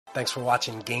Thanks for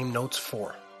watching Game Notes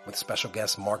 4 with special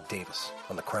guest Marc Davis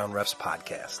on the Crown Refs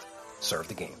podcast. Serve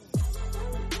the game.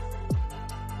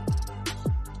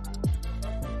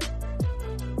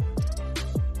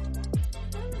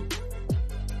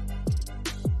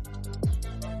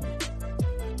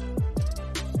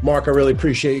 Marc, I really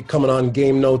appreciate you coming on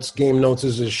Game Notes. Game Notes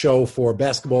is a show for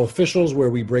basketball officials where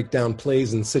we break down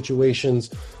plays and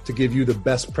situations to give you the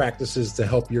best practices to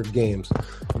help your games.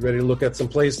 You ready to look at some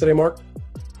plays today, Marc?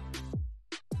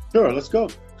 Sure, let's go. All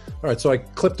right, so I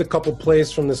clipped a couple plays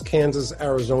from this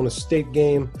Kansas-Arizona State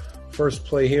game. First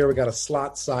play here, we got a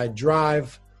slot side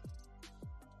drive.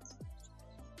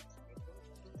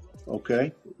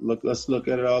 Okay, let's look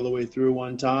at it all the way through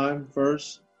one time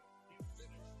first.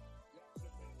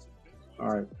 All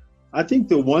right. I think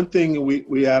the one thing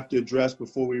we have to address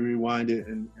before we rewind it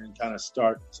and kind of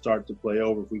start to play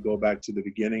over, if we go back to the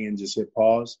beginning and just hit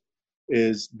pause,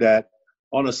 is that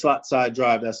on a slot side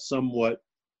drive, that's somewhat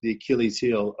the Achilles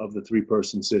heel of the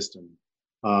three-person system.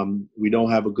 We don't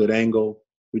have a good angle.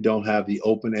 We don't have the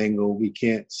open angle. We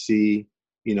can't see,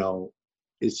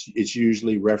 it's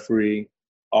usually referee,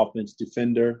 offense,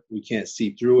 defender. We can't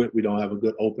see through it. We don't have a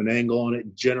good open angle on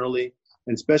it generally,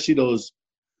 and especially those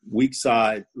weak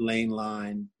side lane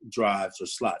line drives or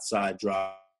slot side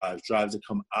drives that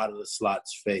come out of the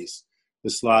slot's face. The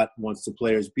slot, once the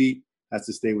player's beat, has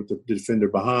to stay with the defender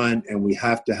behind, and we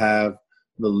have to have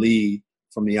the lead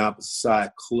from the opposite side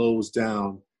close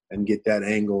down and get that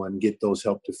angle and get those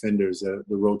help defenders, the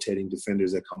rotating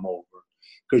defenders that come over.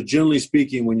 Because generally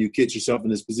speaking, when you get yourself in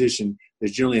this position,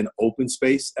 there's generally an open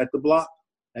space at the block.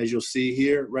 As you'll see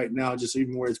here right now, just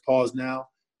even where it's paused now,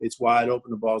 it's wide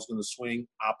open. The ball's going to swing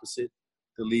opposite.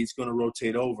 The lead's going to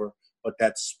rotate over. But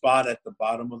that spot at the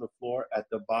bottom of the floor, at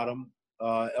the bottom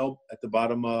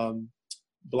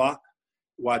block,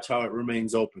 watch how it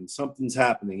remains open. Something's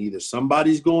happening. Either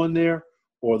somebody's going there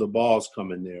or the ball's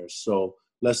coming there. So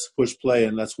let's push play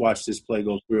and let's watch this play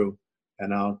go through.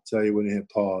 And I'll tell you when to hit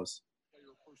pause.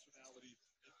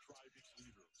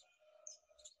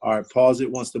 All right, pause it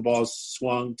once the ball's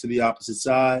swung to the opposite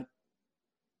side.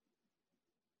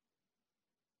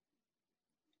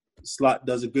 Slot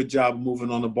does a good job of moving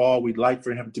on the ball. We'd like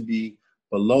for him to be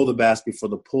below the basket for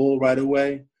the pull right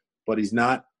away, but he's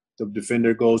not. The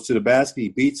defender goes to the basket. He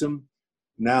beats him.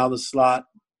 Now the slot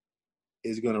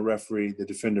is going to referee the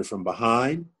defender from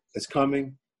behind that's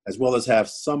coming, as well as have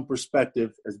some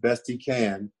perspective as best he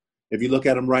can. If you look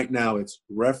at him right now, it's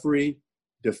referee,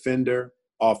 defender,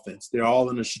 offense. They're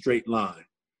all in a straight line,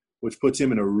 which puts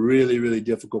him in a really, really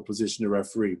difficult position to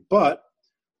referee. But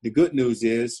the good news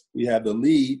is we have the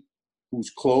lead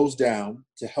who's closed down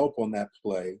to help on that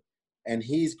play, and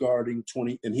he's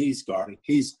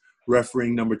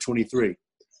refereeing number 23.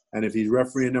 And if he's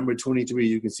refereeing number 23,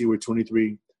 you can see where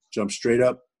 23 jumps straight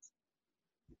up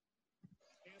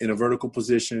in a vertical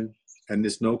position, and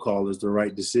this no call is the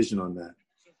right decision on that.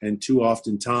 And too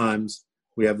often times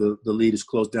we have the lead is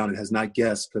closed down and has not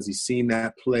guessed because he's seen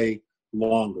that play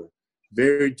longer.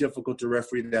 Very difficult to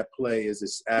referee that play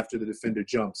is after the defender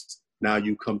jumps. Now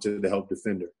you come to the help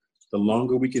defender. The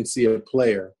longer we can see a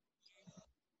player,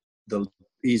 the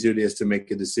easier it is to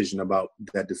make a decision about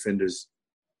that defender's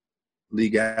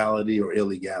legality or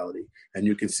illegality. And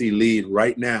you can see lead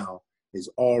right now is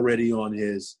already on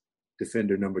his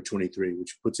defender number 23,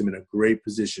 which puts him in a great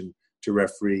position to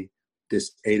referee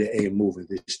this A-to-A movement,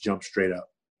 this jump straight up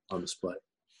on this play.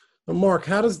 Now, Marc,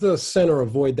 how does the center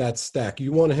avoid that stack?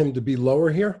 You want him to be lower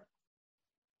here?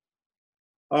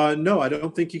 No, I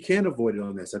don't think you can avoid it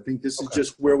on this. I think this is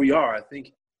just where we are. I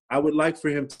think I would like for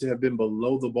him to have been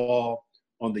below the ball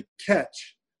on the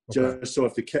catch, just so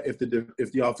if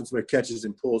the offensive player catches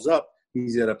and pulls up,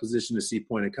 he's at a position to see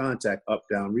point of contact, up,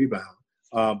 down, rebound.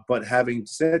 But having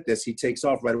said this, he takes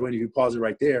off right away. And if you pause it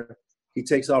right there, he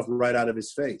takes off right out of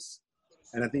his face.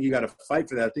 And I think you got to fight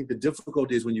for that. I think the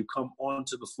difficulty is when you come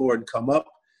onto the floor and come up,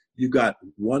 you got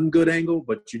one good angle,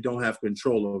 but you don't have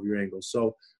control over your angle.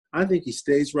 So I think he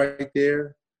stays right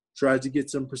there, tries to get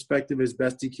some perspective as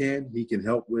best he can. He can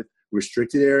help with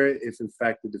restricted area if, in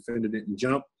fact, the defender didn't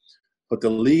jump. But the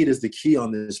lead is the key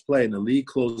on this play, and the lead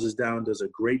closes down, does a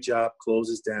great job,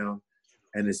 closes down,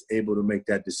 and is able to make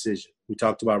that decision. We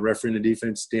talked about refereeing the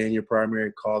defense, stay in your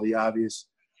primary, call the obvious,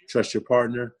 trust your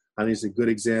partner. I think it's a good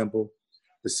example.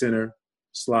 The center,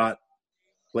 slot,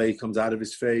 play comes out of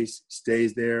his face,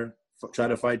 stays there, try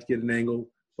to fight to get an angle.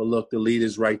 But look, the lead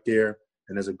is right there,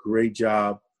 and does a great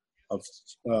job of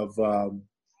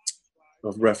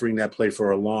refereeing that play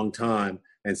for a long time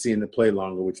and seeing the play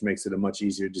longer, which makes it a much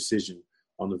easier decision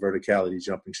on the verticality,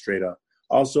 jumping straight up.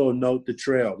 Also note the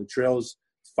trail. The trail is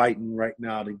fighting right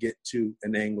now to get to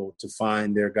an angle to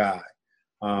find their guy.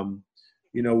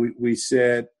 We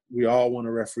said we all want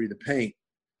to referee the paint,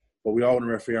 but we all want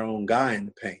to referee our own guy in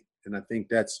the paint. And I think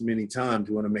that's many times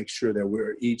we want to make sure that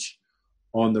we're each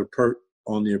on the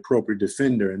appropriate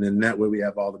defender, and then that way we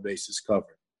have all the bases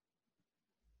covered.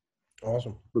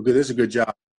 Awesome. But this is a good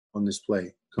job on this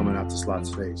play coming out to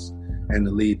Slot's face, and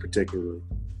the lead particularly.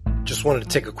 Just wanted to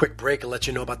take a quick break and let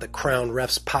you know about the Crown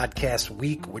Refs Podcast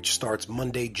Week, which starts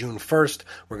Monday, June 1st.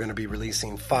 We're going to be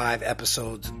releasing 5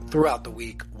 episodes throughout the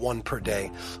week, 1 per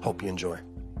day. Hope you enjoy.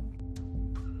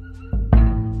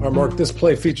 All right, Mark, this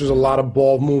play features a lot of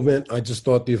ball movement. I just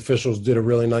thought the officials did a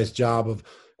really nice job of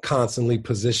constantly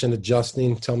position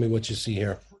adjusting. Tell me what you see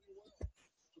here.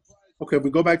 Okay, if we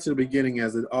go back to the beginning,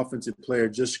 as an offensive player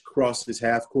just crossed his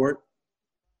half court,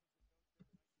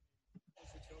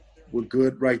 we're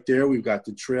good right there. We've got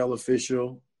the trail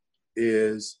official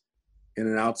is in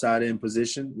an outside in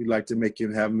position. We'd like to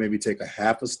have him maybe take a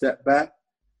half a step back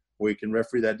where he can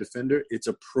referee that defender. It's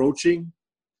approaching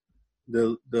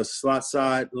the slot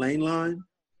side lane line.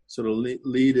 So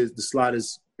the slot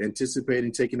is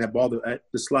anticipating taking that ball. The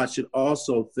slot should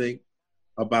also think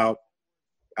about,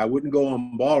 I wouldn't go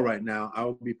on ball right now. I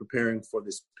would be preparing for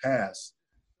this pass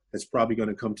that's probably going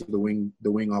to come to the wing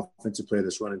offensive player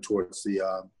that's running towards the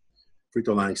free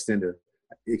throw line extended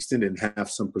and have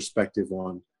some perspective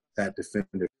on that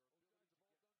defender.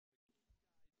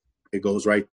 It goes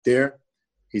right there.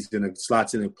 He's going to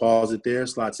slots in and pause it there.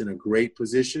 Slots in a great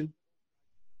position.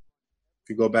 If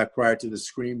you go back prior to the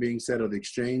screen being set or the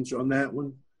exchange on that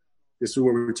one, this is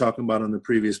what we were talking about on the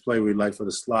previous play. We'd like for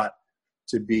the slot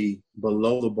to be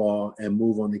below the ball and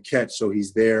move on the catch so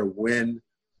he's there when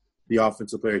the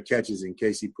offensive player catches in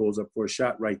case he pulls up for a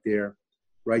shot right there.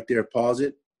 Right there, pause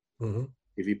it. Mm-hmm.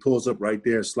 If he pulls up right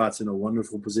there, slots in a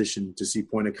wonderful position to see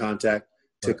point of contact,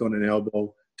 tick on an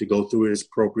elbow, to go through his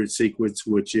appropriate sequence,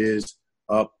 which is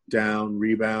up, down,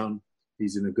 rebound.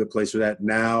 He's in a good place for that.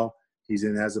 Now he's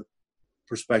has a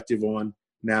perspective on,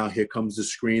 now here comes the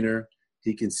screener.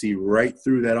 He can see right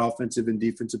through that offensive and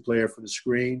defensive player for the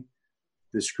screen.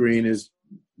 The screen is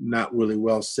not really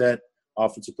well set.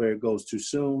 Offensive player goes too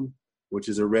soon, which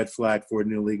is a red flag for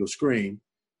an illegal screen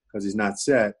because he's not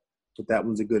set. But that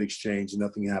one's a good exchange.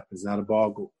 Nothing happens. Now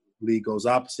the lead goes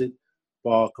opposite.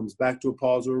 Ball comes back to a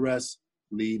pause or arrest.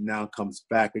 Lead now comes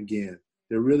back again.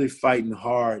 They're really fighting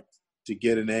hard to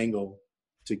get an angle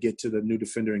to get to the new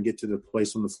defender and get to the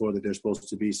place on the floor that they're supposed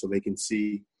to be so they can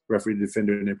see referee the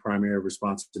defender in their primary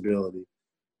responsibility.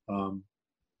 You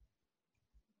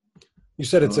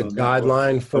said it's a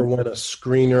guideline for when a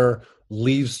screener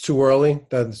leaves too early.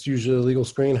 That's usually a legal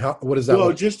screen. What is that?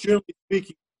 Well, just generally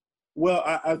speaking,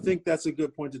 I think that's a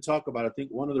good point to talk about. I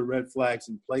think one of the red flags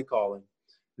in play calling,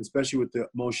 especially with the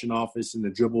motion office and the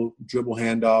dribble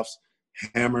handoffs,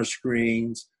 hammer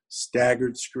screens,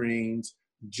 staggered screens,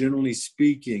 generally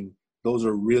speaking, those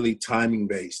are really timing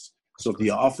based. So if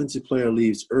the offensive player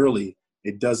leaves early,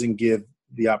 it doesn't give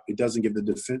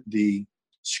the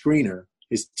screener,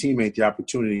 his teammate, the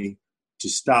opportunity to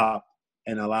stop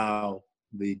and allow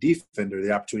the defender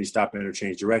the opportunity to stop and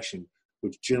interchange direction,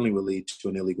 which generally will lead to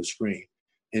an illegal screen.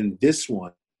 In this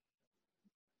one,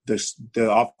 the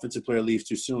offensive player leaves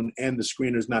too soon, and the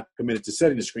screener is not committed to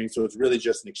setting the screen, so it's really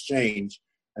just an exchange,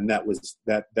 and that was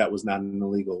not an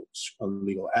illegal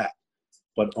act.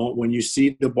 But when you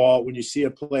see the ball, when you see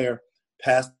a player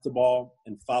pass the ball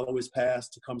and follow his pass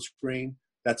to come screen,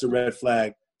 that's a red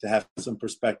flag to have some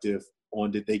perspective on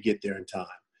did they get there in time.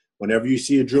 Whenever you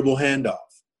see a dribble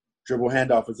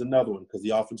handoff is another one because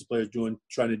the offensive player is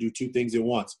trying to do two things at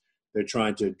once. They're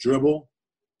trying to dribble,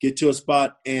 get to a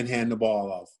spot, and hand the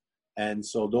ball off. And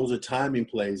so those are timing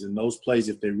plays, and those plays,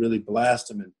 if they really blast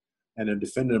them and they're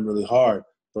defending them really hard,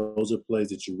 those are plays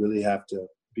that you really have to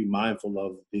be mindful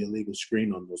of the illegal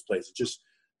screen on those plays. Just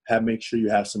make sure you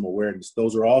have some awareness.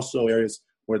 Those are also areas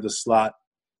where the slot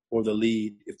or the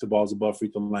lead, if the ball's above free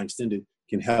throw line extended,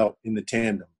 can help in the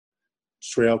tandem.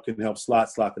 Trail can help slot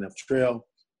can help trail.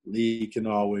 Lead can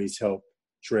always help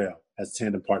trail as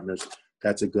tandem partners.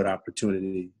 That's a good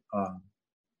opportunity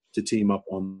to team up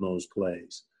on those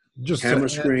plays. Just hammer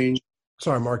screen.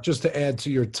 Sorry, Mark, just to add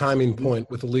to your timing point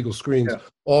with illegal screens,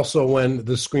 also when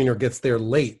the screener gets there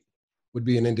late would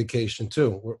be an indication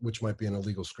too, which might be an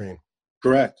illegal screen.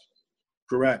 Correct.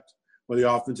 Well,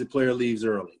 the offensive player leaves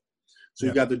early. So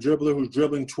you've got the dribbler who's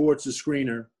dribbling towards the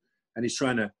screener, and he's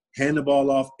trying to hand the ball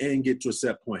off and get to a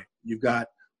set point. You've got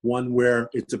one where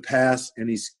it's a pass, and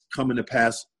he's coming to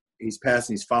pass. He's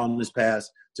passing. He's following his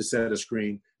pass to set a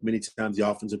screen. Many times the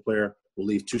offensive player will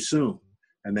leave too soon,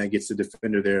 and that gets the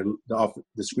defender there,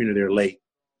 the screener there late.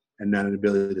 and not an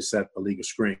ability to set a legal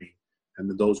screen.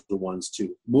 And those are the ones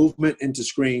too. Movement into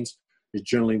screens is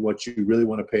generally what you really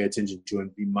want to pay attention to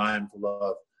and be mindful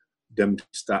of them to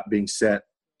stop being set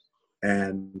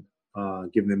and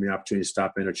giving them the opportunity to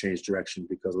stop interchange direction,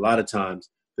 because a lot of times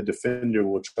the defender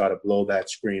will try to blow that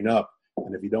screen up.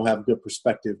 And if you don't have good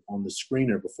perspective on the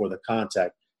screener before the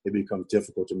contact, it becomes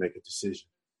difficult to make a decision.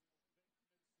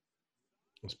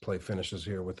 This play finishes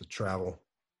here with the travel.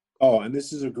 Oh, and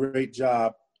this is a great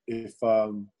job if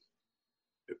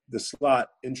the slot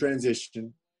in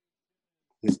transition,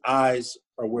 his eyes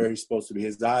are where he's supposed to be.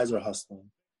 His eyes are hustling.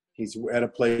 He's at a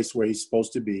place where he's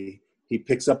supposed to be. He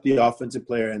picks up the offensive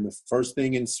player, and the first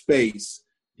thing in space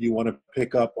you want to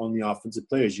pick up on the offensive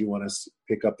players, you want to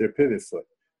pick up their pivot foot.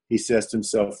 He says to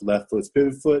himself, left foot's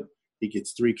pivot foot. He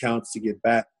gets 3 counts to get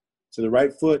back to the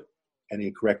right foot, and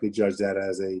he correctly judged that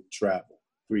as a travel,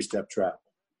 3-step travel.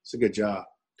 It's a good job.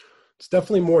 It's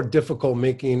definitely more difficult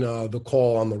making the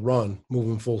call on the run,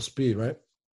 moving full speed, right?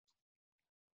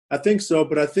 I think so,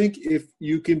 but I think if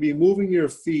you can be moving your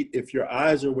feet, if your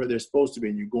eyes are where they're supposed to be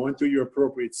and you're going through your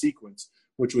appropriate sequence,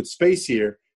 which with space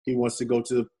here, he wants to go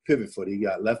to the pivot foot. He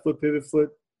got right foot pivot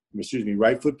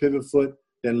foot,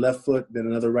 then left foot, then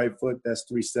another right foot. That's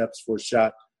 3 steps for a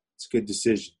shot. It's a good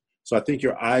decision. So I think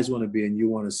your eyes want to be, and you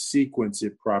want to sequence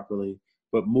it properly,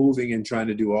 but moving and trying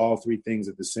to do all 3 things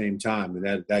at the same time,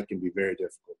 and that can be very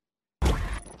difficult.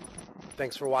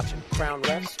 Thanks for watching Crown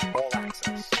Refs All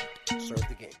Access. Serve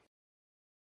the game.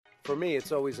 For me,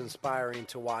 it's always inspiring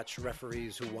to watch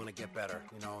referees who want to get better,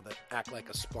 that act like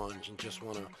a sponge and just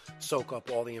want to soak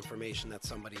up all the information that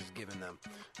somebody's given them.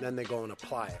 Then they go and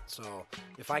apply it. So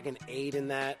if I can aid in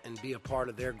that and be a part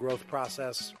of their growth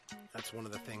process, that's one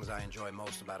of the things I enjoy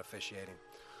most about officiating.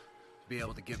 Be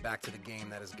able to give back to the game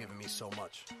that has given me so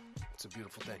much. It's a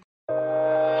beautiful thing.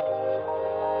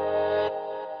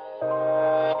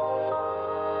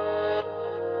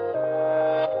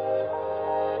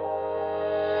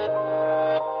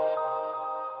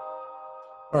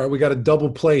 All right, we got a double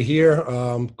play here,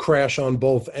 crash on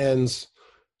both ends.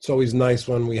 It's always nice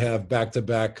when we have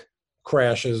back-to-back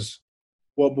crashes.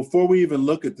 Well, before we even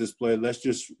look at this play, let's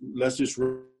just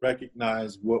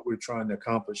recognize what we're trying to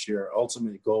accomplish here. Our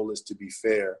ultimate goal is to be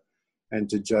fair and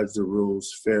to judge the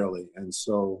rules fairly. And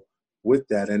so with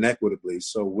that, and equitably,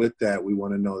 so with that, we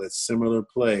want to know that similar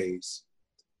plays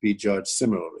be judged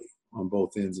similarly on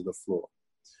both ends of the floor.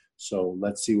 So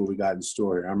let's see what we got in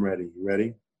store here. I'm ready. You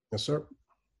ready? Yes, sir.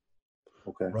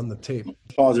 Okay. Run the tape.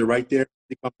 Pause it right there.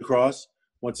 Come across.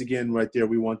 Once again, right there,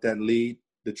 we want that lead,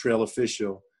 the trail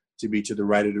official, to be to the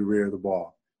right of the rear of the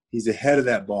ball. He's ahead of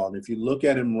that ball. And if you look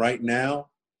at him right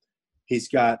now, he's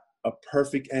got a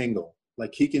perfect angle.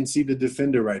 Like he can see the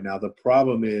defender right now. The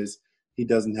problem is he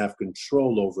doesn't have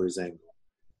control over his angle.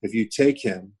 If you take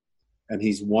him and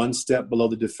he's 1 step below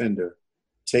the defender,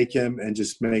 take him and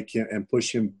just make him and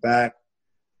push him back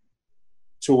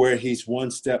to where he's 1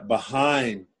 step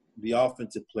behind the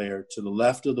offensive player to the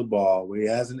left of the ball where he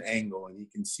has an angle and he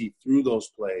can see through those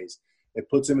plays. It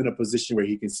puts him in a position where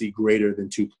he can see greater than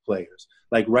 2 players.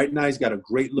 Like right now, he's got a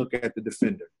great look at the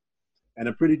defender and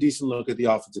a pretty decent look at the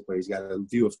offensive player. He's got a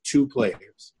view of 2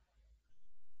 players.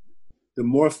 The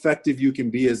more effective you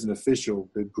can be as an official,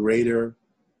 the greater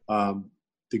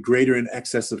in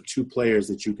excess of 2 players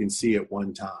that you can see at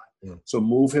one time. Yeah. So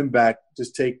move him back.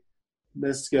 Just take,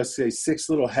 let's just say 6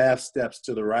 little half steps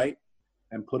to the right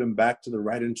and put him back to the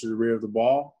right into the rear of the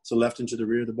ball, to left into the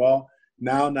rear of the ball.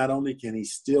 Now, not only can he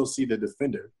still see the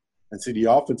defender and see the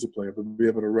offensive player, but be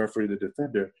able to referee the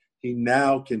defender, he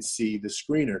now can see the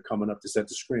screener coming up to set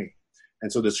the screen. And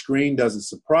so the screen doesn't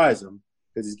surprise him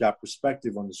because he's got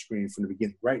perspective on the screen from the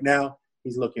beginning. Right now,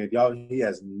 he's looking at y'all. He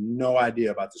has no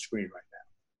idea about the screen right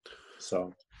now.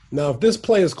 So now, if this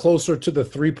play is closer to the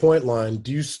 3-point line,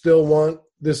 do you still want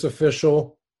this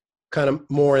official kind of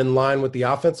more in line with the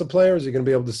offensive player? Is he going to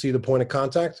be able to see the point of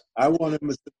contact? I want him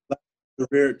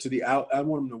to the out. I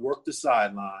want him to work the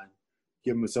sideline,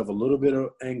 give himself a little bit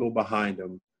of angle behind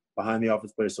him, behind the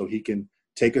offensive player, so he can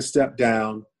take a step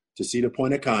down to see the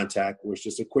point of contact, where it's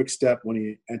just a quick step when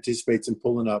he anticipates him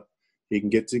pulling up. He can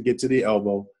get to the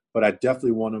elbow, but I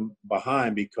definitely want him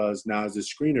behind because now as the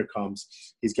screener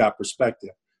comes, he's got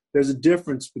perspective. There's a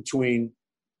difference between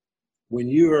when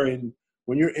you're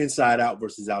inside out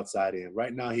versus outside in.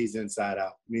 Right now he's inside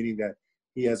out, meaning that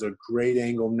he has a great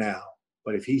angle now.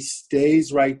 But if he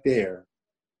stays right there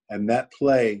and that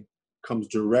play comes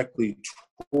directly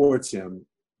towards him,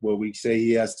 where we say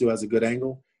he still has a good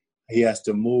angle, he has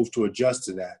to move to adjust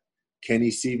to that. Can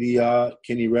he see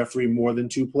can he referee more than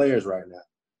 2 players right now?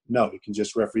 No, he can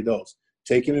just referee those.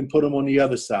 Take him and put him on the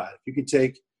other side. If you could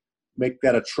take make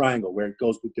that a triangle where it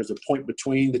goes. There's a point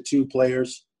between the two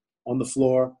players on the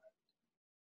floor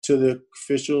to the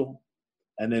official,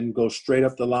 and then go straight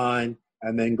up the line,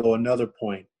 and then go another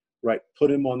point. Right, put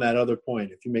him on that other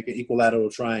point. If you make an equilateral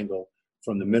triangle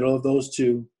from the middle of those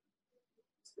two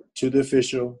to the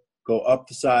official, go up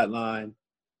the sideline,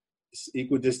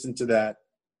 equidistant to that.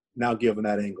 Now give him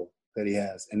that angle that he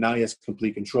has, and now he has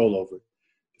complete control over it.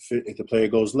 If the player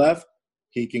goes left,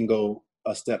 he can go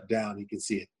a step down. He can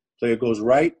see it. Player goes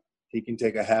right, he can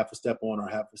take a half a step on or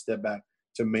half a step back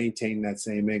to maintain that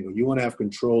same angle. You want to have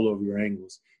control over your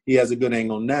angles. He has a good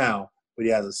angle now, but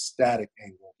he has a static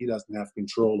angle. He doesn't have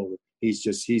control over it.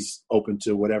 He's open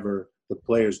to whatever the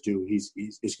players do. He's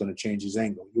going to change his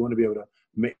angle. You want to be able to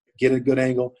get a good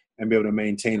angle and be able to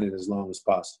maintain it as long as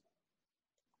possible.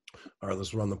 All right,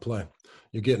 let's run the play.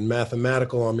 You're getting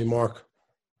mathematical on me, Mark.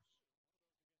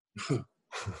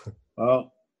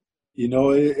 Well,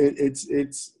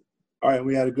 it's all right.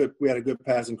 We had a good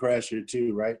pass and crash here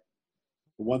too, right?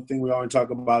 The one thing we always talk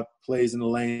about plays in the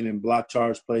lane and block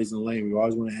charge plays in the lane. We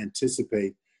always want to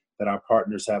anticipate that our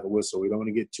partners have a whistle. We don't want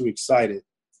to get too excited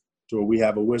to where we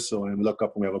have a whistle and look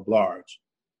up and we have a blarge.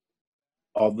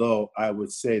 Although I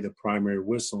would say the primary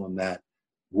whistle on that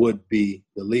would be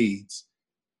the leads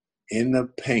in the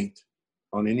paint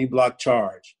on any block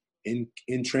charge, in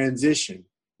transition,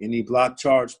 any block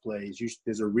charge plays.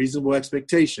 There's a reasonable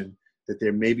expectation that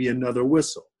there may be another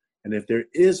whistle. And if there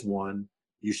is one,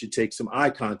 you should take some eye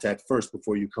contact first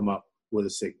before you come up with a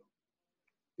signal.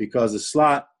 Because the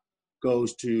slot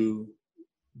goes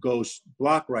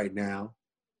block right now.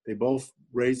 They both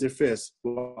raise their fists.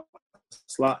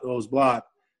 Slot goes block,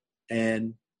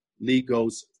 and lead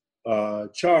goes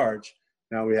charge.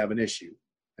 Now we have an issue.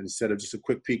 And instead of just a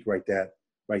quick peek right there,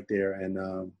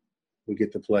 and we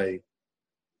get the play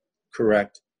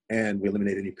correct, and we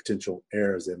eliminate any potential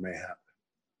errors that may happen.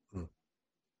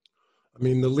 I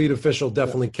mean, the lead official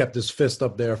definitely kept his fist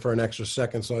up there for an extra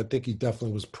second, so I think he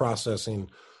definitely was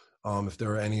processing if there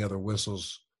were any other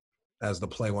whistles as the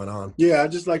play went on. Yeah,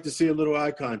 I'd just like to see a little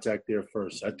eye contact there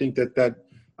first. I think that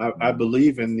I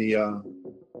believe in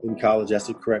college that's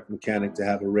the correct mechanic to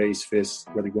have a raised fist,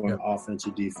 whether going offense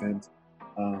or defense.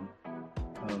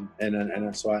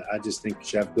 And so I just think you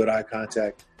should have good eye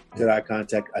contact.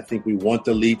 I think we want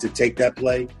the lead to take that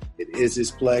play. It is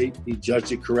his play. He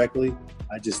judged it correctly.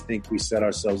 I just think we set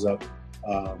ourselves up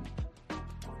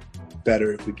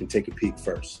better if we can take a peek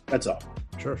first. That's all.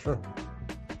 Sure.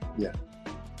 Yeah.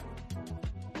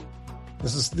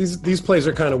 These plays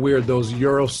are kind of weird. Those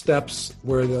Euro steps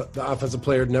where the offensive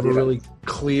player never really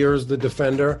clears the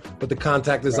defender, but the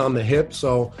contact is on the hip.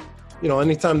 So,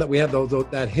 anytime that we have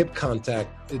that hip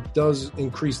contact, it does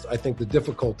increase, I think, the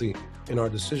difficulty in our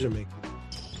decision making.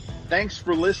 Thanks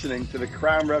for listening to the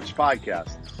Crown Refs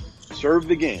podcast. Serve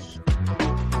the game.